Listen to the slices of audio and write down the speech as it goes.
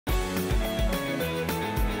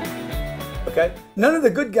Okay? None of the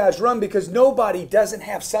good guys run because nobody doesn't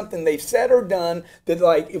have something they've said or done that,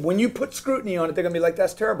 like, when you put scrutiny on it, they're going to be like,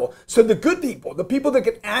 that's terrible. So the good people, the people that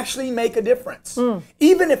can actually make a difference,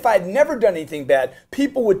 even if I'd never done anything bad,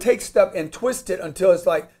 people would take stuff and twist it until it's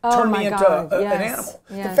like, turn me into an animal.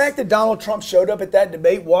 Yes. The fact that Donald Trump showed up at that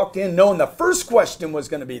debate, walked in knowing the first question was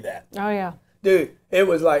going to be that. Oh, yeah. Dude, it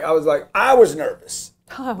was like, I was nervous.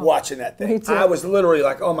 Watching that thing. Me too. I was literally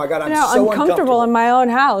like, oh my God, I'm so uncomfortable in my own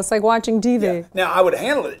house, like watching TV. Yeah. Now, I would have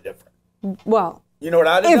handled it different. Well, you know what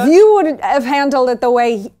I'd have done? If you would have handled it the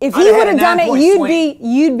way, if he would have done it,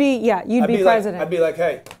 you'd be president. I'd be like,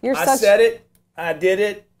 hey, I said it, I did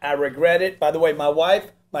it, I regret it. By the way, my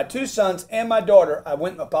wife, my 2 sons, and my daughter, I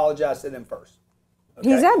went and apologized to them first. Okay?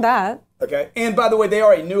 He said that. Okay. And by the way, they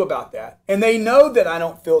already knew about that. And they know that I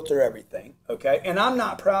don't filter everything. Okay. And I'm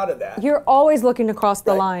not proud of that. You're always looking to cross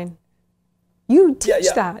the line. You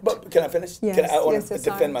teach that. But can I finish? Yes. I want to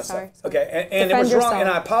defend myself. Sorry. Okay. And it was wrong. And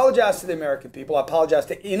I apologize to the American people. I apologize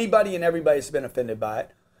to anybody and everybody that's been offended by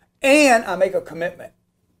it. And I make a commitment.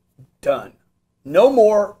 Done. No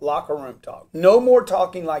more locker room talk. No more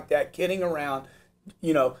talking like that, kidding around,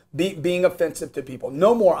 being offensive to people.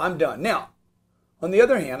 No more. I'm done. Now, on the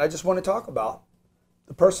other hand, I just want to talk about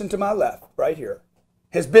the person to my left, right here,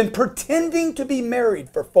 has been pretending to be married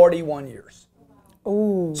for 41 years.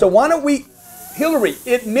 Ooh. So why don't we, Hillary,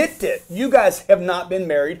 admit it. You guys have not been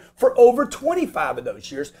married for over 25 of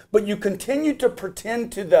those years, but you continue to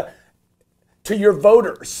pretend to your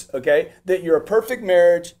voters, okay, that you're a perfect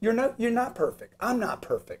marriage. You're not perfect. I'm not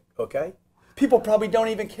perfect, okay? People probably don't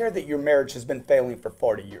even care that your marriage has been failing for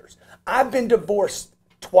 40 years. I've been divorced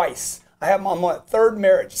twice. I have my 3rd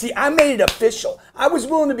marriage. See, I made it official. I was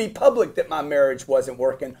willing to be public that my marriage wasn't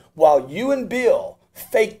working while you and Bill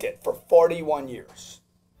faked it for 41 years.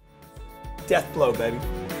 Death blow, baby.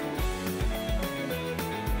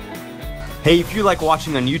 Hey, if you like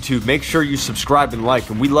watching on YouTube, make sure you subscribe and like,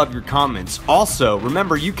 and we love your comments. Also,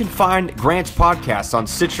 remember, you can find Grant's podcast on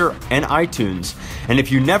Stitcher and iTunes. And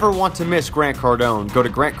if you never want to miss Grant Cardone, go to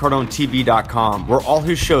grantcardonetv.com, where all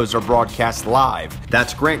his shows are broadcast live.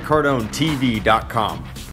 That's grantcardonetv.com.